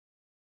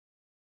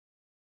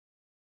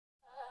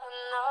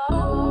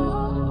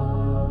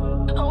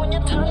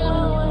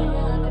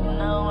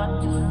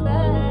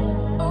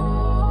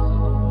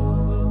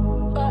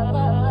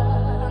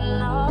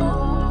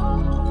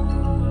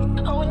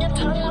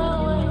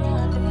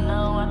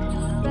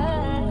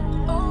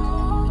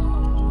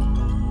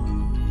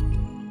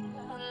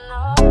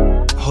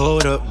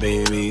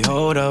baby,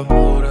 hold up.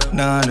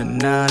 Nah, nah,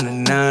 nah,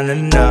 nah, nah,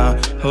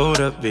 nah. Hold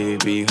up,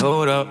 baby,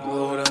 hold up.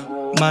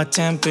 My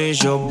temp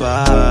is your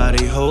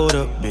body. Hold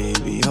up,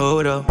 baby,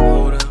 hold up.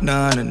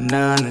 Nah, nah,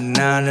 nah,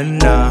 nah, nah,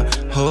 nah.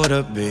 Hold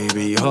up,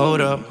 baby,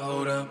 hold up.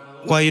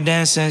 Why you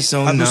dancing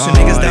so naughty? I blew some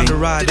niggas down the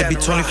ride, they be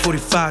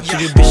 20-45.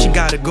 She the bitch, she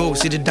gotta go.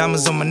 See the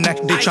diamonds on my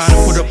neck, they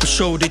tryna put up a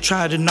show. They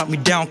try to knock me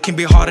down, can't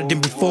be harder than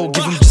before.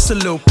 Give them just a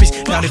little piece,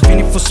 now they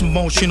feeling for some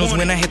more. She knows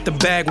when I hit the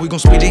bag, we gon'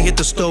 speed and hit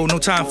the stove. No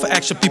time for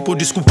action, people,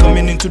 this scoop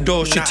coming into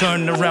doors. She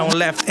turned around,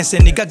 left, and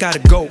said, nigga, gotta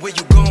go. Where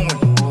you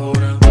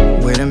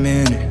going? Wait a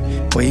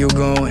minute, where you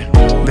going?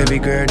 Baby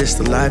girl, this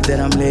the life that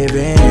I'm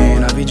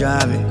living. I be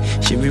driving,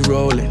 she be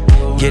rolling,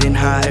 getting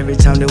high every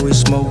time that we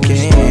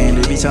smoking.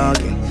 They be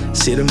talking,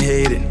 see them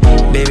hating.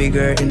 Baby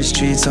girl in the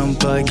streets, I'm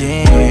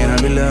plugging.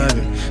 I be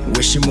loving,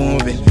 where she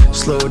moving.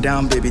 Slow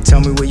down, baby,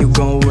 tell me where you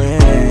going.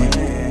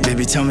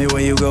 Baby, tell me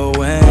where you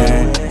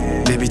going.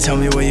 Baby, tell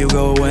me where you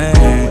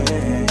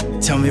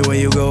going. Tell me where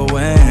you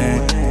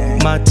going.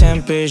 My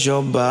temp is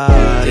your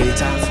body. Take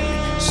time for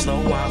me, slow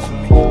wine for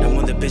me. Them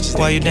other bitches,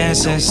 why you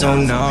dancing so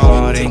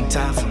naughty? Take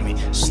time for me,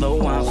 slow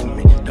wine for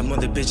me. Them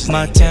other bitches,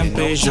 my temp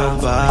is your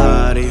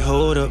body.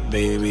 Hold up,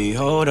 baby,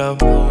 hold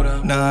up.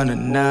 Nah, nah,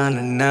 nah,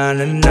 nah,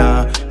 nah,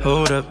 nah.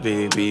 Hold up,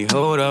 baby,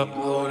 hold up.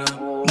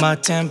 My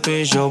temp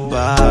is your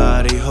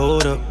body.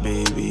 Hold up,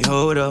 baby,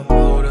 hold up.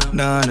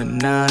 Nah, nah,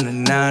 nah,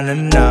 nah, nah,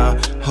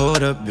 nah.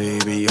 Hold up,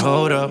 baby,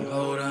 hold up.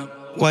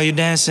 Why you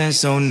dancing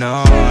so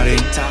naughty?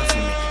 Take time for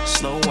me,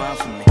 slow wine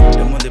for me.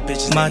 Them other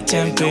bitches, my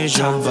temp is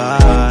your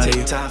body.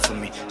 Take time for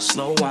me,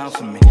 slow wine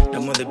for me.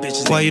 Them other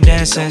bitches, why you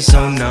dancing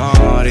so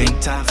naughty? Take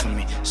time for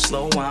me,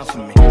 slow wine for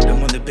me.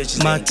 Them other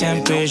bitches, my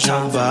temp is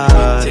your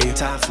body. Take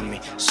time for me,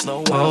 slow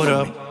wine for me. Hold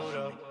up,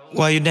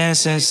 why you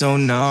dancing so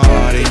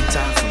naughty? Take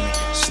time for me,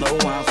 slow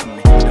wine for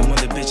me. Them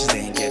other bitches, they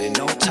ain't getting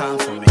no time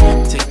for me.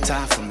 Take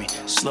time for me,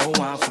 slow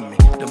wine for me.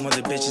 Them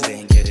other bitches, they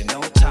ain't getting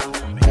no time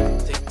for me.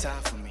 Take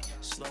time for me,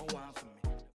 slow wine.